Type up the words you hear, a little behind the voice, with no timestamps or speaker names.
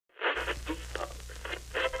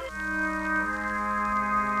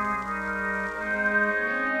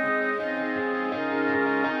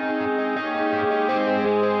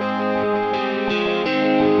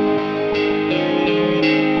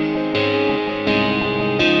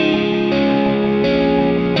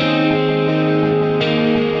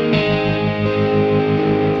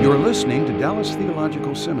Dallas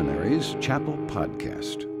Theological Seminary's Chapel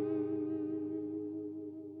Podcast.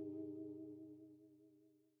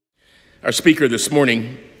 Our speaker this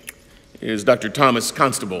morning is Dr. Thomas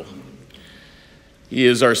Constable. He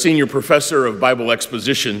is our senior professor of Bible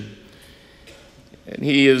Exposition, and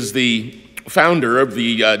he is the founder of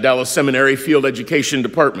the Dallas Seminary Field Education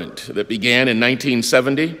Department that began in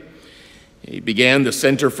 1970. He began the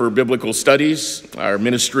Center for Biblical Studies, our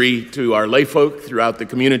ministry to our layfolk throughout the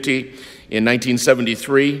community, in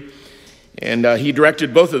 1973. And he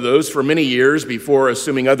directed both of those for many years before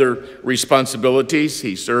assuming other responsibilities.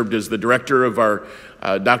 He served as the director of our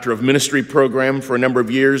Doctor of Ministry program for a number of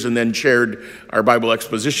years and then chaired our Bible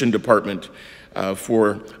Exposition department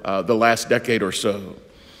for the last decade or so.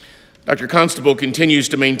 Dr. Constable continues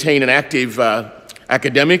to maintain an active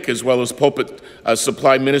academic as well as pulpit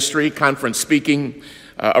supply ministry, conference speaking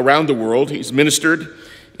around the world. He's ministered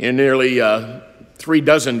in nearly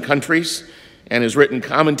 36 countries and has written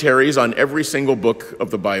commentaries on every single book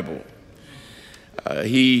of the Bible.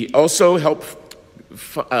 He also helped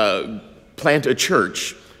plant a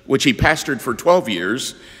church, which he pastored for 12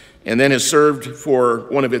 years and then has served for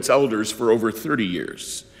one of its elders for over 30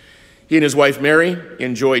 years. He and his wife, Mary,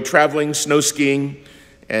 enjoy traveling, snow skiing,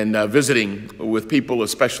 and visiting with people,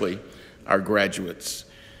 especially our graduates.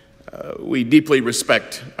 We deeply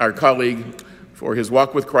respect our colleague for his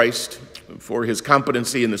walk with Christ, for his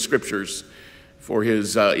competency in the Scriptures, for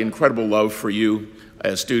his incredible love for you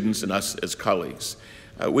as students and us as colleagues.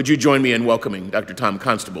 Would you join me in welcoming Dr. Tom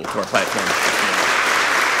Constable to our platform?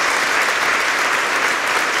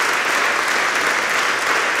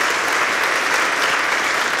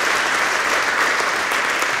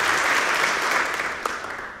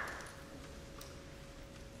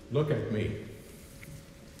 Look at me.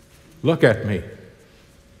 Look at me.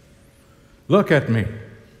 Look at me.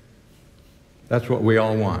 That's what we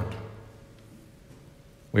all want.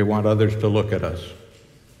 We want others to look at us,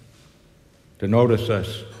 to notice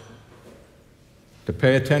us, to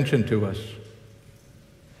pay attention to us.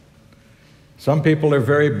 Some people are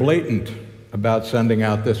very blatant about sending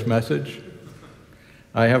out this message.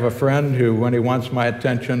 I have a friend who, when he wants my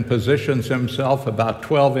attention, positions himself about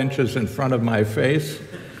 12 inches in front of my face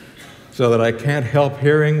so that I can't help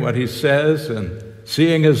hearing what he says and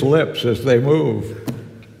seeing his lips as they move.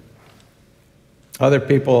 Other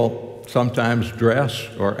people sometimes dress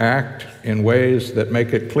or act in ways that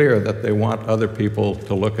make it clear that they want other people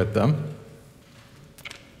to look at them.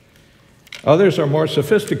 Others are more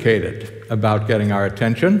sophisticated about getting our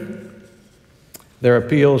attention. Their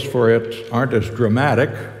appeals for it aren't as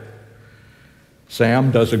dramatic.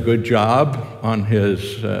 Sam does a good job on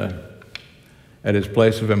at his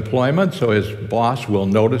place of employment, so his boss will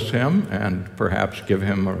notice him and perhaps give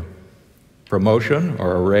him a promotion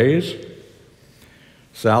or a raise.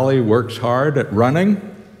 Sally works hard at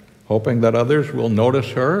running, hoping that others will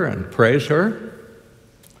notice her and praise her.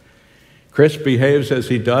 Chris behaves as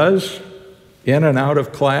he does, in and out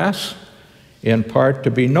of class, in part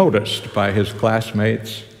to be noticed by his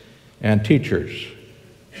classmates and teachers.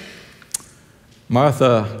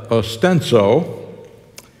 Martha Ostenso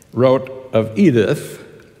wrote of Edith,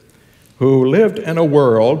 who lived in a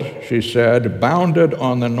world, she said, bounded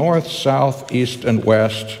on the north, south, east, and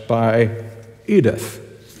west by Edith.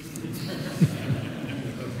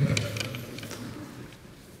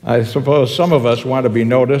 I suppose some of us want to be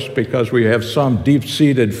noticed because we have some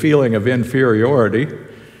deep-seated feeling of inferiority,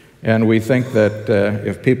 and we think that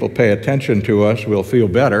if people pay attention to us, we'll feel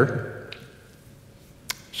better.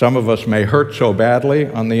 Some of us may hurt so badly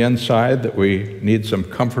on the inside that we need some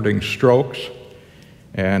comforting strokes,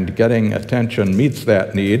 and getting attention meets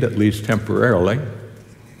that need, at least temporarily.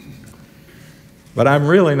 But I'm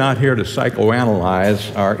really not here to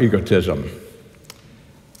psychoanalyze our egotism.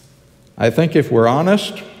 I think if we're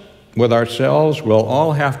honest with ourselves, we'll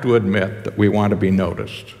all have to admit that we want to be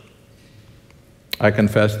noticed. I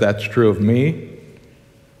confess that's true of me.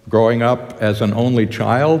 Growing up as an only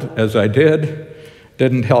child, as I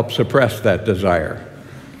didn't help suppress that desire.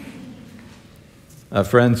 A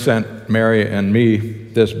friend sent Mary and me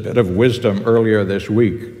this bit of wisdom earlier this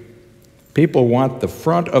week. People want the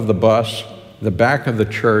front of the bus, the back of the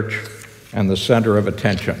church, and the center of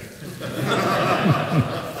attention.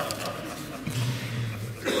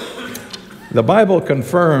 The Bible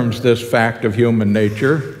confirms this fact of human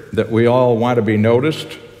nature, that we all want to be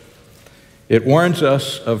noticed. It warns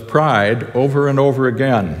us of pride over and over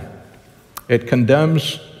again. It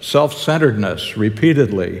condemns self-centeredness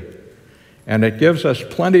repeatedly, and it gives us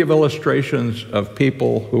plenty of illustrations of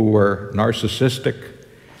people who were narcissistic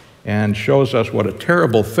and shows us what a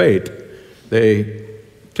terrible fate they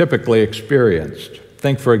typically experienced.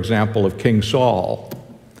 Think, for example, of King Saul,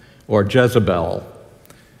 or Jezebel,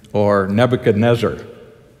 or Nebuchadnezzar.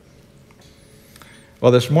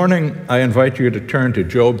 Well, this morning I invite you to turn to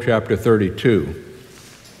Job chapter 32.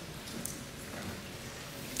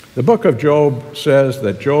 The book of Job says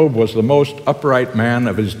that Job was the most upright man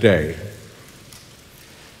of his day.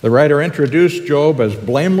 The writer introduced Job as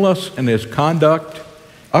blameless in his conduct,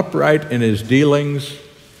 upright in his dealings,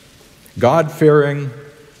 God-fearing,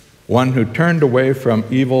 one who turned away from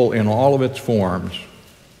evil in all of its forms.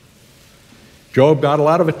 Job got a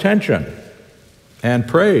lot of attention and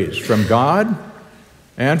praise from God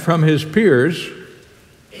and from his peers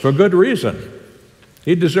for good reason.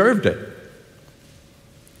 He deserved it.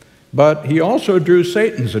 But he also drew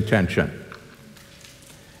Satan's attention.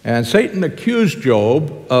 And Satan accused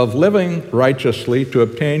Job of living righteously to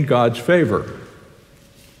obtain God's favor.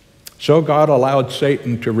 So God allowed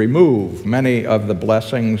Satan to remove many of the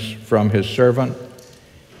blessings from his servant,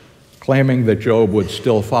 claiming that Job would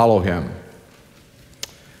still follow him.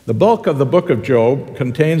 The bulk of the book of Job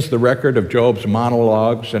contains the record of Job's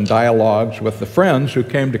monologues and dialogues with the friends who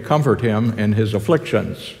came to comfort him in his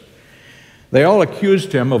afflictions. They all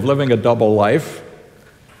accused him of living a double life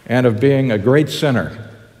and of being a great sinner.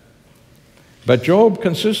 But Job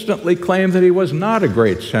consistently claimed that he was not a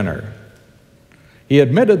great sinner. He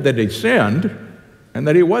admitted that he sinned and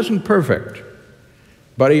that he wasn't perfect,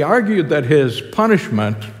 but he argued that his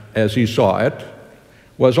punishment, as he saw it,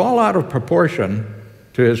 was all out of proportion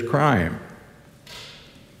to his crime.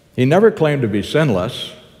 He never claimed to be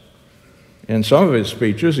sinless. In some of his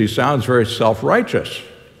speeches, he sounds very self-righteous,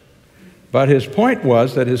 but his point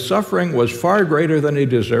was that his suffering was far greater than he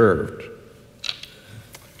deserved.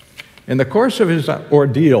 In the course of his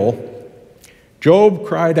ordeal, Job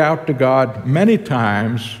cried out to God many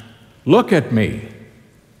times, "Look at me,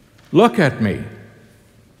 look at me."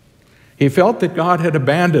 He felt that God had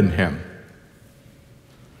abandoned him.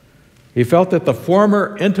 He felt that the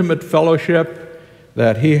former intimate fellowship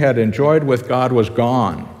that he had enjoyed with God was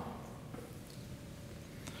gone.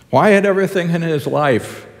 Why had everything in his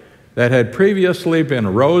life that had previously been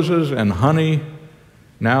roses and honey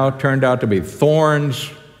now turned out to be thorns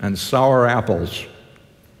and sour apples?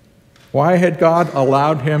 Why had God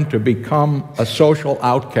allowed him to become a social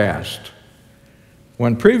outcast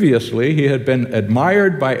when previously he had been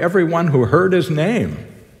admired by everyone who heard his name?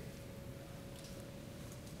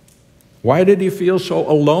 Why did he feel so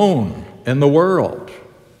alone in the world?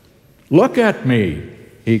 "Look at me,"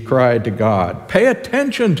 he cried to God. "Pay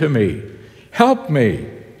attention to me. Help me."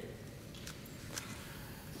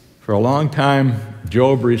 For a long time,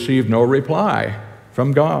 Job received no reply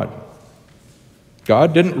from God.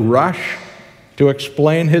 God didn't rush to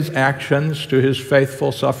explain his actions to his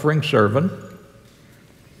faithful, suffering servant.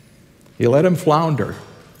 He let him flounder.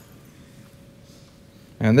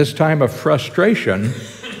 And this time of frustration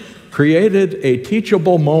created a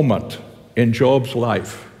teachable moment in Job's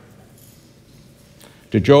life.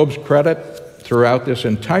 To Job's credit, throughout this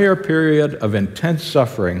entire period of intense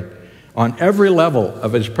suffering, on every level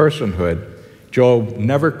of his personhood, Job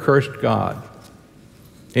never cursed God.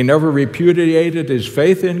 He never repudiated his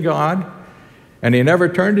faith in God, and he never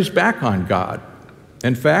turned his back on God.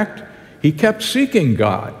 In fact, he kept seeking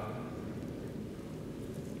God.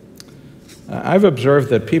 I've observed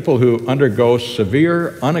that people who undergo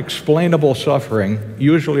severe, unexplainable suffering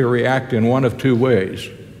usually react in one of two ways.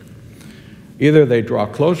 Either they draw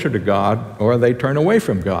closer to God or they turn away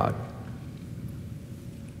from God.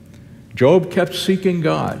 Job kept seeking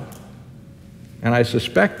God, and I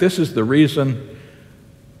suspect this is the reason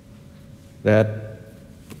that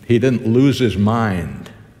he didn't lose his mind,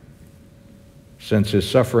 since his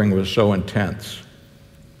suffering was so intense.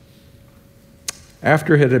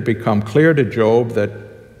 After it had become clear to Job that,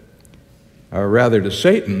 or rather to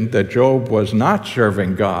Satan, that Job was not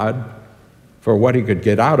serving God for what he could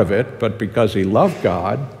get out of it, but because he loved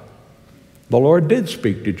God, the Lord did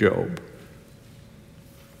speak to Job.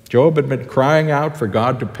 Job had been crying out for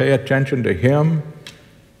God to pay attention to him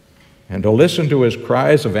and to listen to his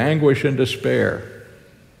cries of anguish and despair.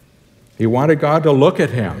 He wanted God to look at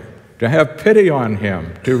him, to have pity on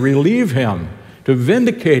him, to relieve him, to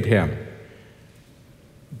vindicate him.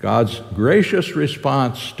 God's gracious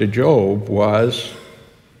response to Job was,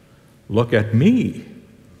 "Look at me.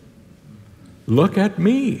 Look at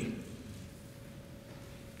me."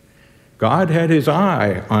 God had his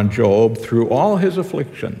eye on Job through all his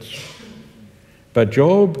afflictions, but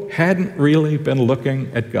Job hadn't really been looking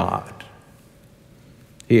at God.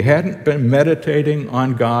 He hadn't been meditating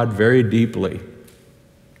on God very deeply.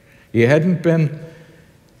 He hadn't been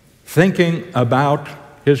thinking about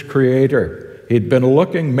his Creator. he'd been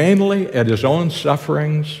looking mainly at his own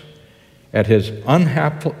sufferings, at his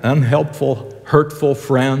unhelpful, hurtful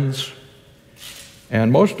friends,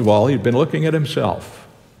 and most of all, he'd been looking at himself.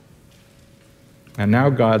 And now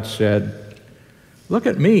God said, "Look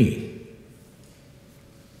at me."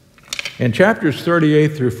 In chapters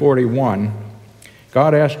 38 through 41,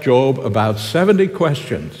 God asked Job about 70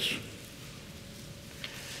 questions.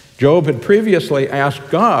 Job had previously asked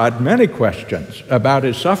God many questions about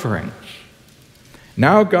his sufferings.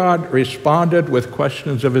 Now God responded with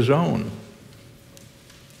questions of his own.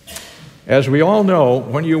 As we all know,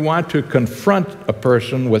 when you want to confront a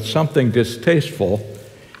person with something distasteful,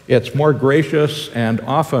 it's more gracious and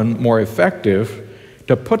often more effective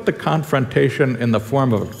to put the confrontation in the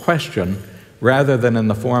form of a question rather than in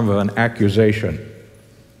the form of an accusation.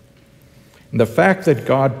 The fact that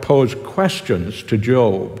God posed questions to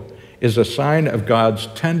Job is a sign of God's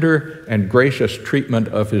tender and gracious treatment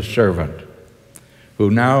of his servant, who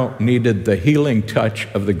now needed the healing touch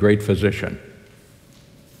of the great physician.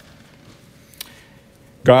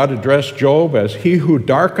 God addressed Job as he who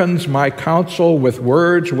darkens my counsel with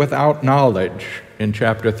words without knowledge in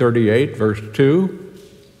chapter 38, verse 2.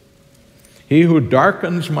 He who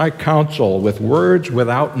darkens my counsel with words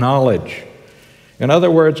without knowledge. In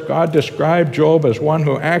other words, God described Job as one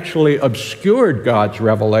who actually obscured God's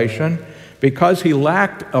revelation because he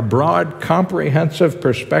lacked a broad, comprehensive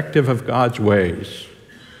perspective of God's ways.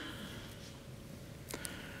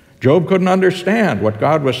 Job couldn't understand what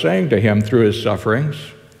God was saying to him through his sufferings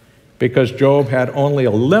because Job had only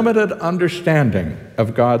a limited understanding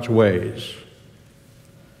of God's ways.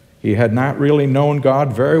 He had not really known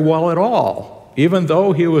God very well at all, even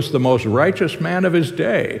though he was the most righteous man of his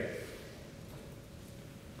day.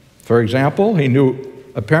 For example, he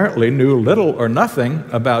apparently knew little or nothing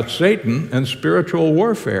about Satan and spiritual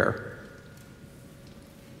warfare.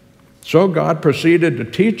 So God proceeded to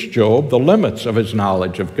teach Job the limits of his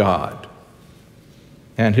knowledge of God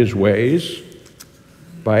and his ways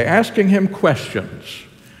by asking him questions,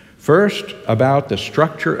 first about the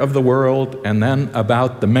structure of the world and then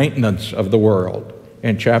about the maintenance of the world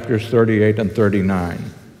in chapters 38 and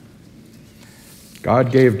 39.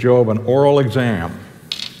 God gave Job an oral exam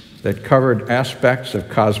that covered aspects of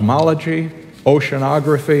cosmology,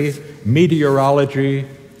 oceanography, meteorology,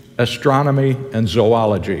 astronomy, and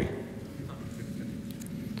zoology.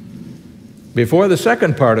 Before the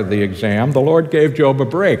second part of the exam, the Lord gave Job a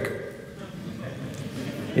break.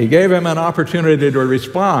 He gave him an opportunity to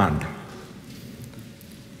respond.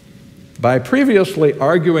 By previously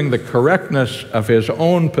arguing the correctness of his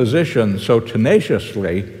own position so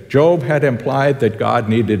tenaciously, Job had implied that God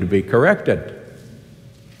needed to be corrected.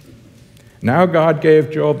 Now God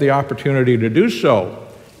gave Job the opportunity to do so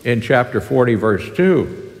in chapter 40, verse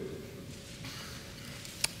 2.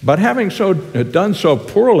 But having done so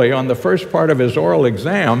poorly on the first part of his oral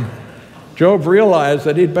exam, Job realized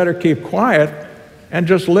that he'd better keep quiet and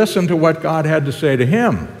just listen to what God had to say to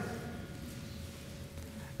him.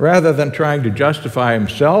 Rather than trying to justify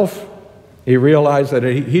himself, he realized that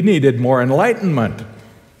he needed more enlightenment.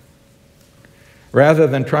 Rather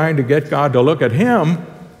than trying to get God to look at him,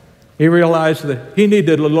 he realized that he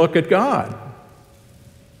needed to look at God.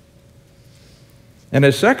 In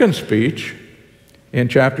his second speech, in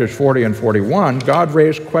chapters 40 and 41, God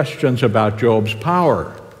raised questions about Job's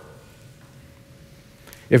power.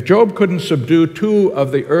 If Job couldn't subdue two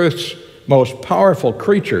of the earth's most powerful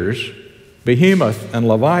creatures, Behemoth and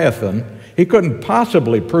Leviathan, he couldn't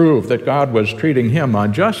possibly prove that God was treating him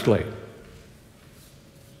unjustly.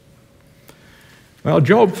 Well,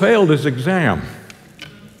 Job failed his exam,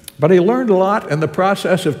 but he learned a lot in the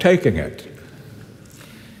process of taking it.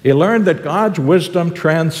 He learned that God's wisdom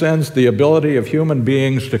transcends the ability of human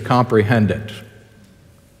beings to comprehend it.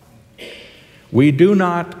 We do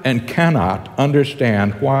not and cannot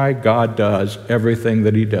understand why God does everything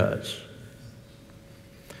that he does.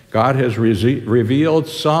 God has revealed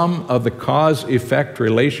some of the cause-effect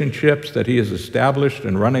relationships that he has established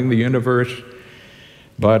in running the universe,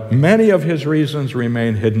 but many of his reasons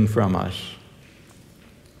remain hidden from us.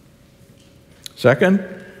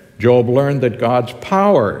 Second, Job learned that God's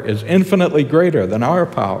power is infinitely greater than our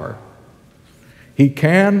power. He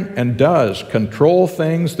can and does control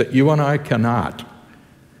things that you and I cannot,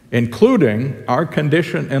 including our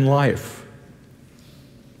condition in life.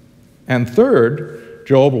 And third,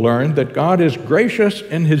 Job learned that God is gracious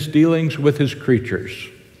in his dealings with his creatures.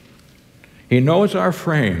 He knows our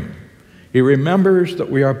frame. He remembers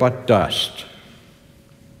that we are but dust.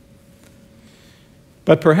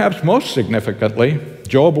 But perhaps most significantly,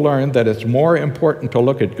 Job learned that it's more important to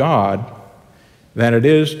look at God than it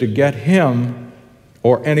is to get him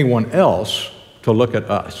or anyone else to look at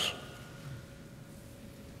us.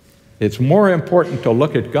 It's more important to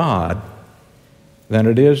look at God than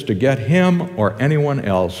it is to get him or anyone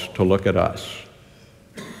else to look at us.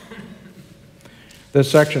 This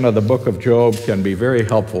section of the book of Job can be very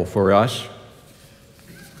helpful for us.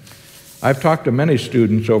 I've talked to many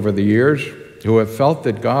students over the years who have felt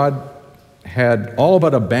that God had all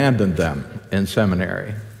but abandoned them in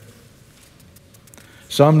seminary.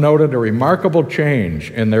 Some noted a remarkable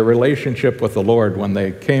change in their relationship with the Lord when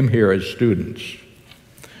they came here as students.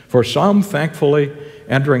 For some, thankfully,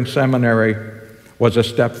 entering seminary was a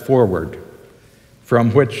step forward,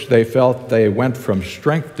 from which they felt they went from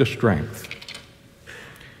strength to strength.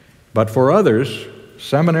 But for others,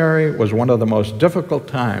 seminary was one of the most difficult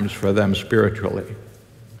times for them spiritually.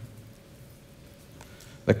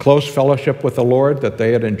 The close fellowship with the Lord that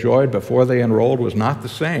they had enjoyed before they enrolled was not the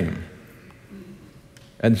same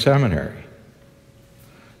in seminary.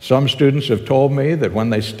 Some students have told me that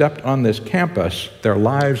when they stepped on this campus, their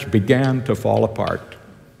lives began to fall apart.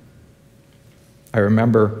 I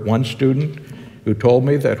remember one student who told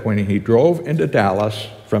me that when he drove into Dallas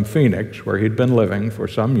from Phoenix, where he'd been living for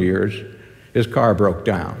some years, his car broke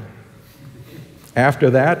down. After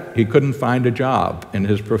that, he couldn't find a job in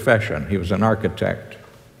his profession. He was an architect.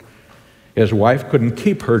 His wife couldn't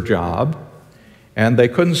keep her job, and they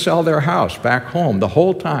couldn't sell their house back home the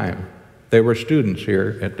whole time they were students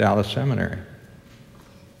here at Dallas Seminary.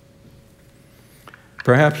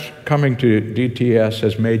 Perhaps coming to DTS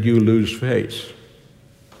has made you lose face.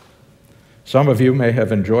 Some of you may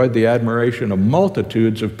have enjoyed the admiration of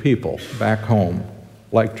multitudes of people back home,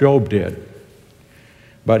 like Job did.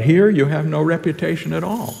 But here you have no reputation at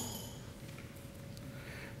all.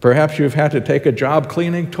 Perhaps you've had to take a job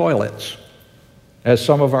cleaning toilets, as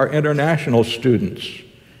some of our international students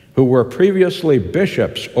who were previously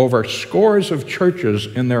bishops over scores of churches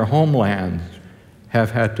in their homelands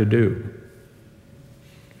have had to do.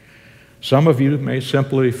 Some of you may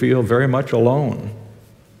simply feel very much alone.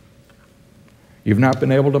 You've not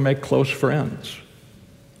been able to make close friends.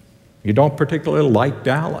 You don't particularly like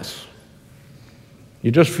Dallas.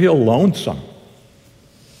 You just feel lonesome.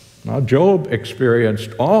 Now, Job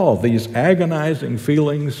experienced all these agonizing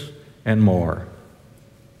feelings and more.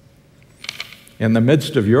 In the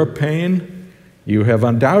midst of your pain, you have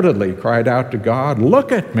undoubtedly cried out to God,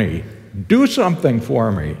 "Look at me, do something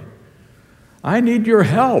for me. I need your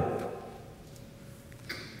help."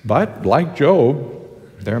 But like Job,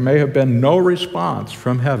 there may have been no response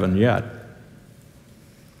from heaven yet.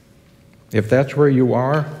 If that's where you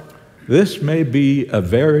are, this may be a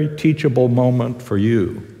very teachable moment for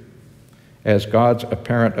you, as God's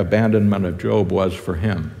apparent abandonment of Job was for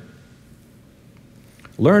him.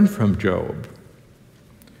 Learn from Job.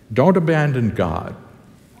 Don't abandon God.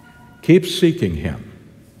 Keep seeking him.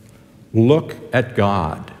 Look at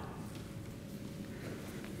God.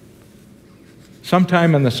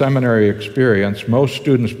 Sometime in the seminary experience, most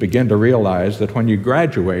students begin to realize that when you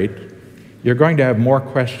graduate, you're going to have more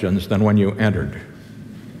questions than when you entered.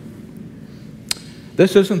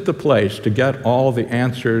 This isn't the place to get all the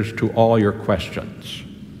answers to all your questions.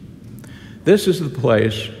 This is the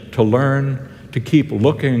place to learn to keep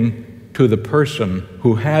looking to the person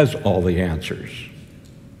who has all the answers.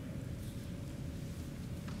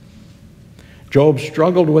 Job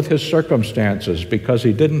struggled with his circumstances because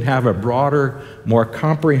he didn't have a broader, more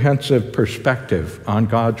comprehensive perspective on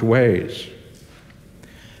God's ways.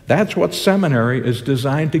 That's what seminary is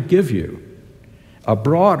designed to give you, a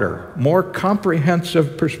broader, more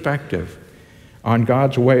comprehensive perspective on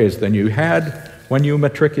God's ways than you had when you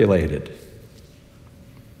matriculated.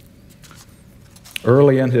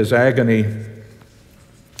 Early in his agony,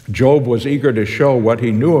 Job was eager to show what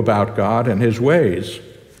he knew about God and his ways.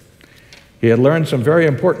 He had learned some very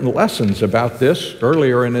important lessons about this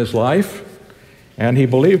earlier in his life, and he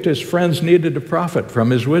believed his friends needed to profit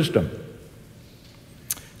from his wisdom.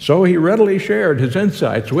 So he readily shared his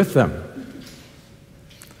insights with them.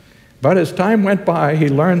 But as time went by, he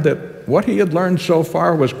learned that what he had learned so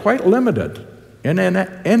far was quite limited and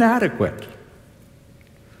inadequate.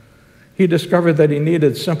 He discovered that he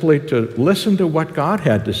needed simply to listen to what God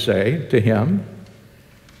had to say to him,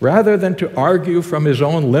 rather than to argue from his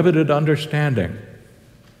own limited understanding.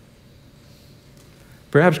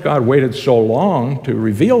 Perhaps God waited so long to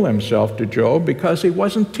reveal himself to Job because he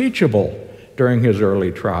wasn't teachable during his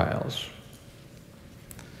early trials.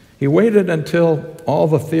 He waited until all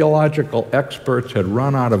the theological experts had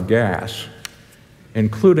run out of gas,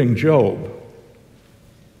 including Job.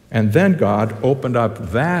 And then God opened up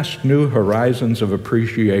vast new horizons of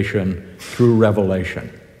appreciation through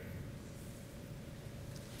revelation.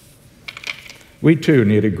 We too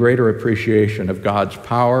need a greater appreciation of God's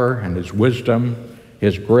power and His wisdom,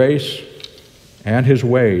 His grace, and His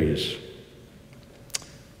ways.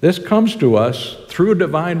 This comes to us through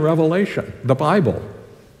divine revelation, the Bible,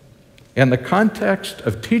 in the context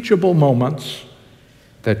of teachable moments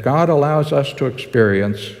that God allows us to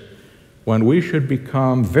experience when we should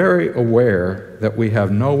become very aware that we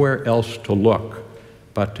have nowhere else to look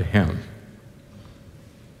but to Him.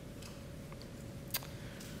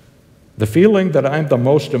 The feeling that I'm the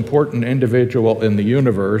most important individual in the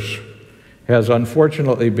universe has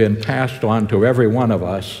unfortunately been passed on to every one of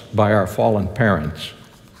us by our fallen parents.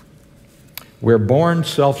 We're born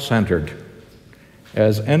self-centered,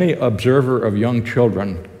 as any observer of young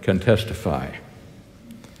children can testify.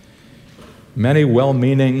 Many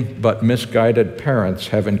well-meaning but misguided parents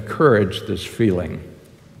have encouraged this feeling.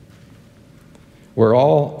 We're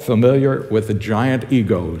all familiar with the giant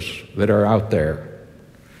egos that are out there.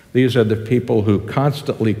 These are the people who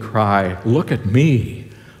constantly cry, "Look at me,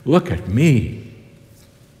 look at me."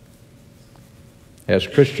 As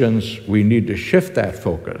Christians, we need to shift that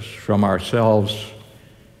focus from ourselves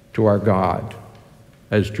to our God,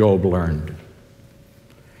 as Job learned.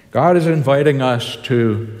 God is inviting us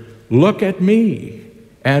to look at me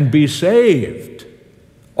and be saved,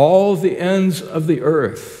 all the ends of the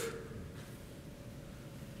earth.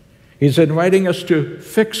 He's inviting us to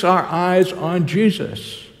fix our eyes on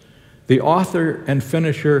Jesus, the author and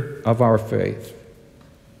finisher of our faith.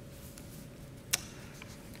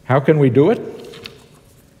 How can we do it?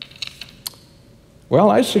 Well,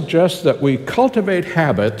 I suggest that we cultivate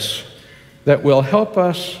habits that will help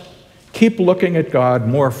us keep looking at God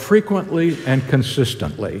more frequently and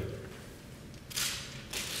consistently.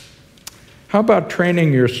 How about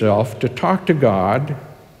training yourself to talk to God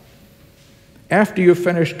after you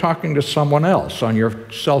finish talking to someone else on your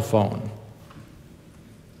cell phone?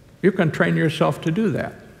 You can train yourself to do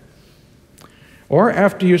that. Or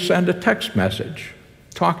after you send a text message,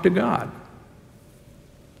 talk to God.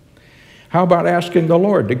 How about asking the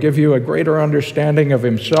Lord to give you a greater understanding of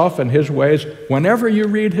Himself and His ways whenever you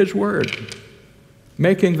read His Word,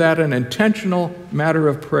 making that an intentional matter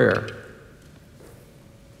of prayer?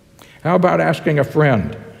 How about asking a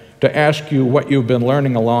friend to ask you what you've been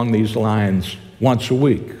learning along these lines once a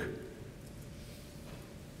week?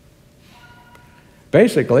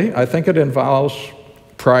 Basically, I think it involves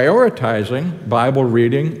prioritizing Bible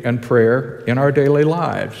reading and prayer in our daily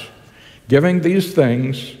lives, giving these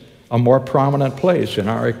things a more prominent place in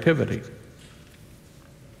our activity.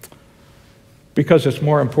 Because it's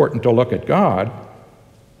more important to look at God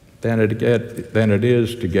than it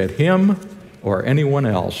is to get Him or anyone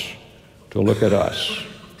else to look at us.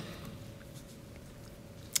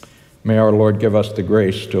 May our Lord give us the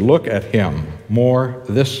grace to look at Him more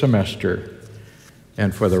this semester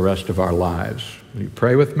and for the rest of our lives. Will you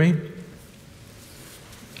pray with me?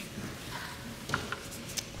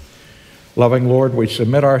 Loving Lord, we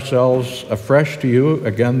submit ourselves afresh to You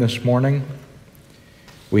again this morning.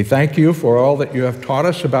 We thank You for all that You have taught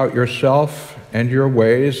us about Yourself and Your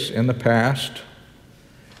ways in the past.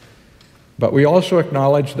 But we also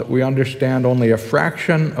acknowledge that we understand only a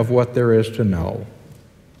fraction of what there is to know.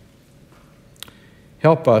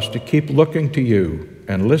 Help us to keep looking to You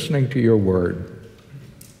and listening to Your word.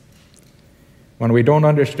 When we don't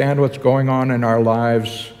understand what's going on in our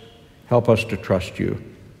lives, help us to trust You.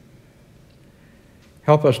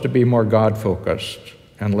 Help us to be more God-focused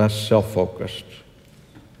and less self-focused.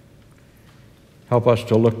 Help us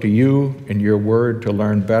to look to You and Your word to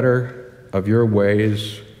learn better of Your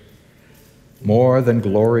ways, more than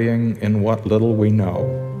glorying in what little we know.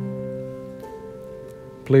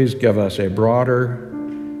 Please give us a broader,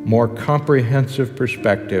 more comprehensive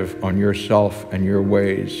perspective on Yourself and Your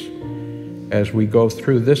ways as we go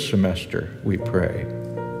through this semester, we pray.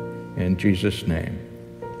 In Jesus' name.